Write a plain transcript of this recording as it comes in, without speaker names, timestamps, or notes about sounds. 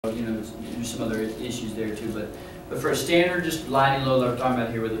you know, there's some other issues there too. But for a standard, just lighting load like we're talking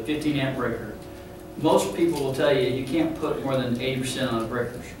about here with a 15 amp breaker, most people will tell you you can't put more than 80% on a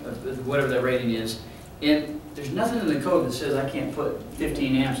breaker, whatever that rating is. And there's nothing in the code that says I can't put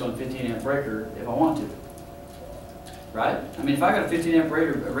 15 amps on a 15 amp breaker if I want to. Right? I mean, if I got a 15 amp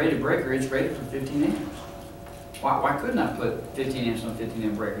rated breaker, it's rated for 15 amps. Why couldn't I put 15 amps on a 15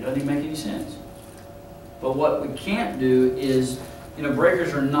 amp breaker? It doesn't even make any sense. But what we can't do is, you know,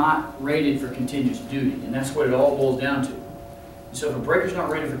 breakers are not rated for continuous duty, and that's what it all boils down to. So if a breaker's not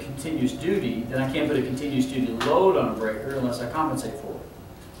rated for continuous duty, then I can't put a continuous duty load on a breaker unless I compensate for it.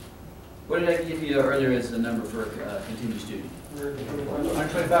 What did I give you earlier as the number for continuous duty?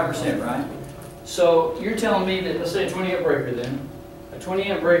 125%, right? So you're telling me that, let's say a 20 amp breaker then, a 20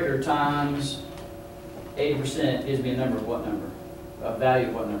 amp breaker times 80% gives me a number of what number? A value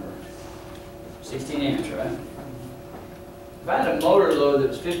of what number? 16 amps, right? If I had a motor load that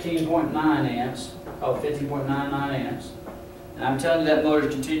was 15.9 amps, 15.99 amps, and I'm telling you that motor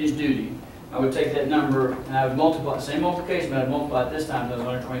is continuous duty, I would take that number and I would multiply, same multiplication, but I'd multiply it this time to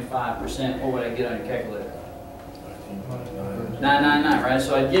 125%. What would I get on your calculator? 999, right?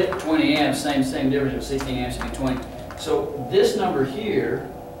 So I'd get 20 amps, same difference, with 16 amps would be 20. So this number here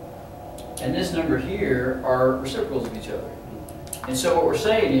and this number here are reciprocals of each other. And so what we're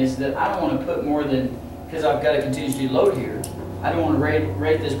saying is that I don't want to put more than, because I've got a continuous duty load here, I don't want to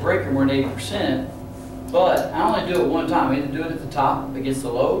rate this breaker more than 80%, but I only do it one time. I either do it at the top against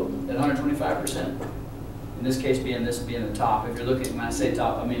the load at 125%. In this case, this being the top. If you're looking, when I say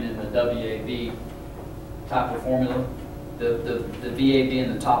top, I mean in the WAV type of formula. The VA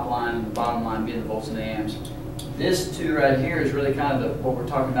being the top line and the bottom line being the volts and the amps. This two right here is really kind of what we're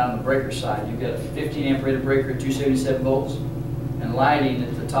talking about on the breaker side. You've got a 15 amp rated breaker at 277 volts and lighting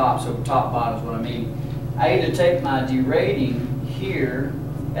at the top, so top bottom is what I mean. I either take my derating here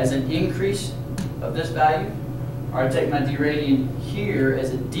as an increase of this value, or I take my derating here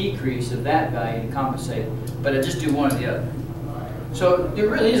as a decrease of that value to compensate, but I just do one or the other. So there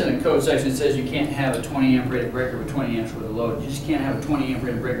really isn't a code section that says you can't have a 20 amp rated breaker with 20 amps worth of load. You just can't have a 20 amp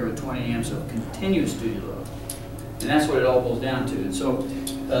rated breaker with 20 amps of continuous duty load. And that's what it all boils down to. And so,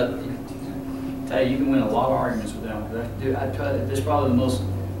 tell you can win a lot of arguments with that one. I tell you, this is probably the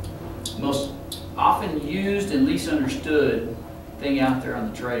most often used and least understood thing out there on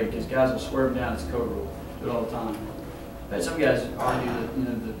the trade, because guys will swerve down this code rule. Do it all the time. But some guys argue that, you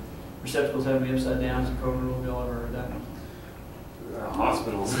know, the receptacles have to be upside down as a code rule. Have y'all ever heard that one?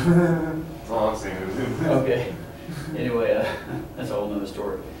 Hospitals. That's all I'm saying. Okay. Anyway, that's a whole other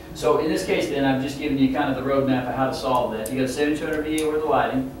story. So in this case, then, I've just given you kind of the roadmap of how to solve that. You got a 7200 VA worth of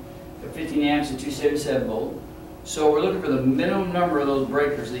lighting, got 15 amps at 277 volt. So we're looking for the minimum number of those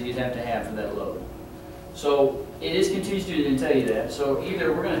breakers that you'd have to have for that load. So it is continuous duty, didn't tell you that. So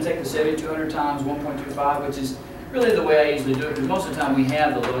either we're going to take the 7200 times 1.25, which is really the way I usually do it, because most of the time we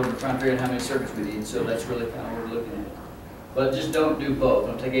have the load, we're trying to figure out how many circuits we need. So that's really kind of what we're looking at. But just don't do both.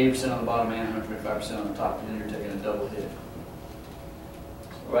 Don't take 80% on the bottom and 125% on the top, and then you're taking a double hit.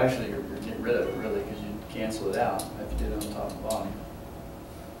 Well, actually, you're getting rid of it, really, because you cancel it out if you did it on top and bottom.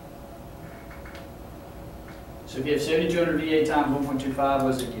 So if you have 7200 VA times 1.25,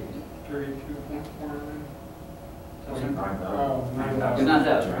 what does it give you? 32.49.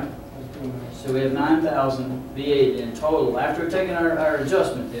 9,000, right? So we have 9,000 VA in total. After taking our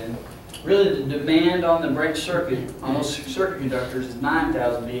adjustment, then, really the demand on the branch circuit, on those circuit conductors, is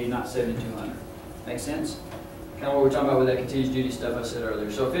 9,000 VA, not 7,200. Make sense? Kind of what we're talking about with that continuous duty stuff I said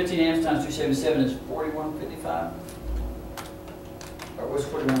earlier. So 15 amps times 277 is 4155. Or what's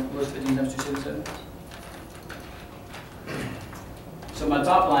 15 times 277? So my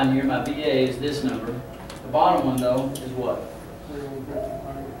top line here, my VA, is this number. The bottom one, though, is what?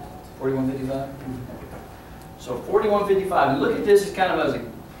 4155. So 4155. And look at this as kind of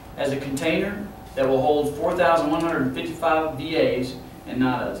as a container that will hold 4,155 VAs and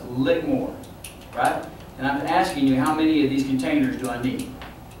not a lick more, right? And I'm asking you, how many of these containers do I need?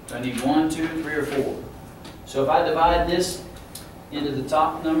 Do I need 1, 2, 3, or 4? So if I divide this into the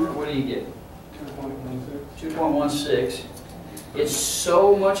top number, what do you get? 2.16. It's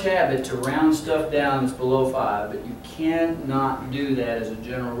so much habit to round stuff down that's below 5, but you cannot do that as a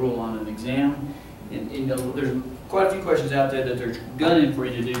general rule on an exam. And you know, there's quite a few questions out there that they're gunning for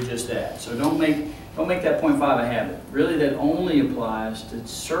you to do just that. So don't make that 0.5 a habit. Really, that only applies to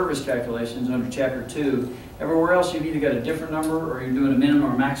service calculations under Chapter 2. Everywhere else, you've either got a different number or you're doing a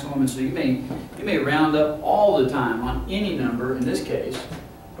minimum or maximum, and so you may round up all the time on any number in this case.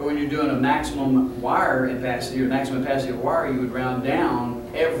 But when you're doing a maximum wire capacity or maximum capacity of wire, you would round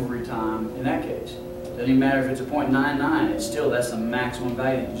down every time in that case. Does Doesn't even matter if it's a .99, it's still, that's the maximum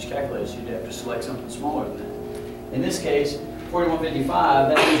value that you just calculated, so you'd have to select something smaller than that. In this case, 4155,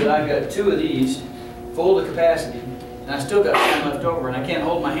 that means that I've got 2 of these, full to capacity, and I still got 10 left over, and I can't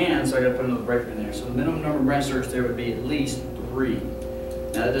hold my hand, so I gotta put another breaker in there. So the minimum number of branch circuits there would be at least 3.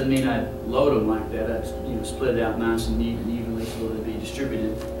 Now that doesn't mean I'd load them like that, I'd split it out nice and neat and evenly so they'd be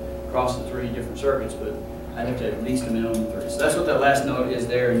distributed across the 3 different circuits, but I'd have to have at least a minimum of 3. So that's what that last note is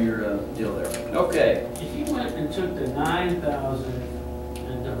there in your deal there. Okay. If you went and took the 9,000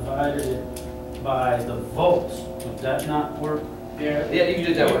 and divided it by the volts, would that not work? Yeah. Yeah, you can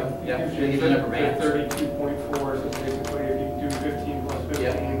do it that way. Yeah, you can number bands. 32.4, so basically if you do 15 plus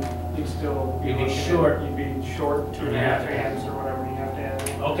 15, you'd still be You'd be looking at- short. You'd be short 2.5 amps or whatever you have to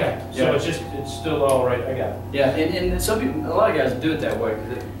add. Okay, so Yeah. it's still all right, I got it. Yeah, and some people, a lot of guys do it that way,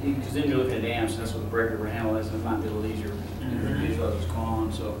 because then you're looking at amps, and that's what the breaker handle is, and it might be a little easier to visualize what's going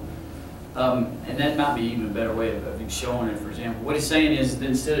on, so. And that might be even a better way of showing it, for example. What he's saying is that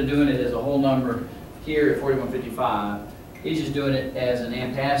instead of doing it as a whole number here at 4155, he's just doing it as an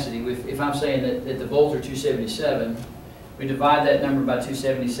ampacity. If I'm saying that the volts are 277, we divide that number by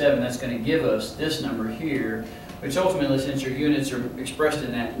 277, that's going to give us this number here, which ultimately, since your units are expressed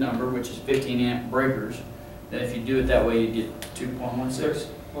in that number, which is 15 amp breakers, then if you do it that way, you get 2.16.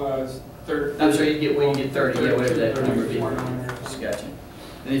 Well, it's 30. I'm sorry, you get 30, yeah, whatever that number be. 32.4. Gotcha.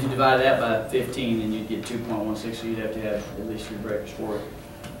 And if you divide that by 15, then you'd get 2.16, so you'd have to have at least 3 breakers for it.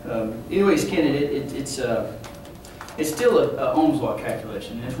 Anyways, Ken, it's still a Ohm's law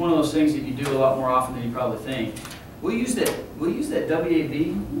calculation, and it's one of those things that you do a lot more often than you probably think. We use that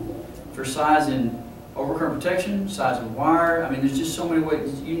WAV for size and overcurrent protection, size of wire. I mean, there's just so many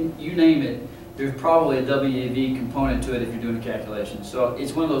ways. You name it, there's probably a WAV component to it if you're doing a calculation. So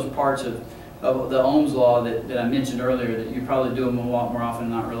it's one of those parts of the Ohm's law that I mentioned earlier that you probably do them a lot more often,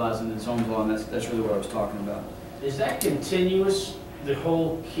 not realizing that it's Ohm's law, and that's really what I was talking about. Is that continuous, the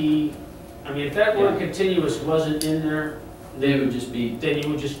whole key? I mean, if that word continuous wasn't in there, Then it would just be, then you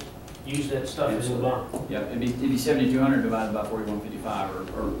would just use that stuff and move on. yeah, it'd be 7,200 divided by 4155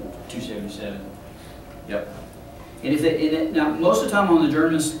 or 277. Yep. And now, most of the time on the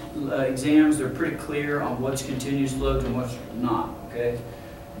German exams, they're pretty clear on what's continuous loads and what's not, okay?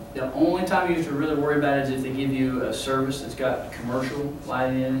 The only time you have to really worry about it is if they give you a service that's got commercial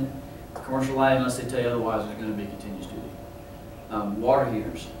lighting in it. Commercial lighting, unless they tell you otherwise, is going to be continuous duty. Water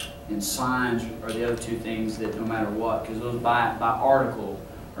heaters and signs are the other 2 things that no matter what, because those by article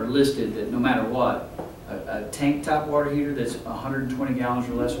are listed that no matter what, a tank top water heater that's 120 gallons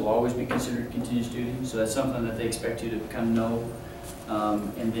or less will always be considered continuous duty. So that's something that they expect you to kind of know.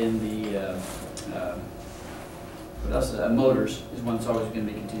 And then the what else? Motors is one that's always going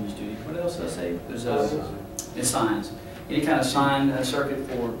to be continuous duty. What else did I say? There's signs. Any kind of sign circuit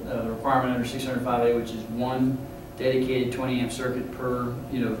for the requirement under 605A, which is 1 dedicated 20 amp circuit per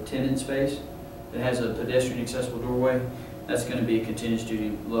tenant space that has a pedestrian accessible doorway. That's going to be a continuous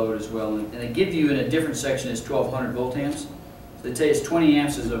duty load as well. And they give you in a different section is 1200 volt amps. So they tell you it's 20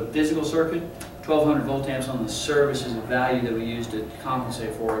 amps is a physical circuit, 1200 volt amps on the service is the value that we use to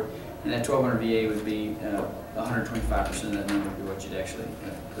compensate for it. And that 1200 VA would be 125% of that number would be what you'd actually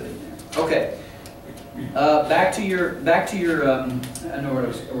put in there. Okay. Back to your. I know what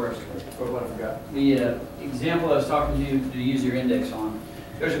I forgot. The example I was talking to you to use your index on.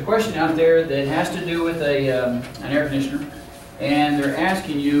 There's a question out there that has to do with an air conditioner, and they're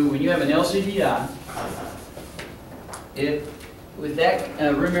asking you when you have an LCDI, with that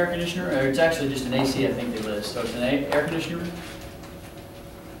room air conditioner, or it's actually just an AC, I think they list. So it's an air conditioner,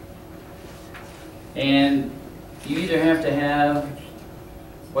 and you either have to have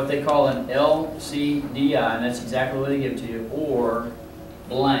what they call an LCDI, and that's exactly what they give to you, or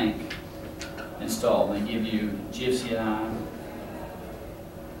blank installed. They give you GFCI,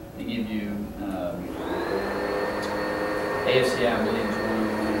 they give you AFCI, I believe is one of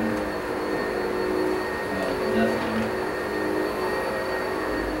them, nothing,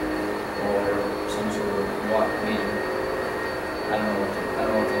 or some sort of watt meter. I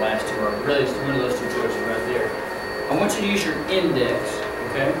don't know what the last 2 are. Really, it's one of those 2 choices right there. I want you to use your index.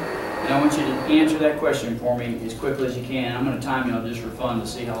 Okay? And I want you to answer that question for me as quickly as you can. I'm going to time y'all just for fun to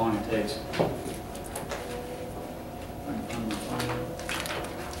see how long it takes.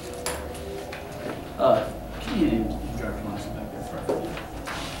 Can you drive your license back there front?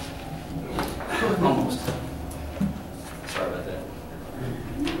 Almost. Sorry about that.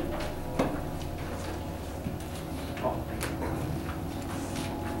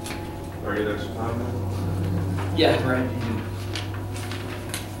 Are you extra time? Yeah, right.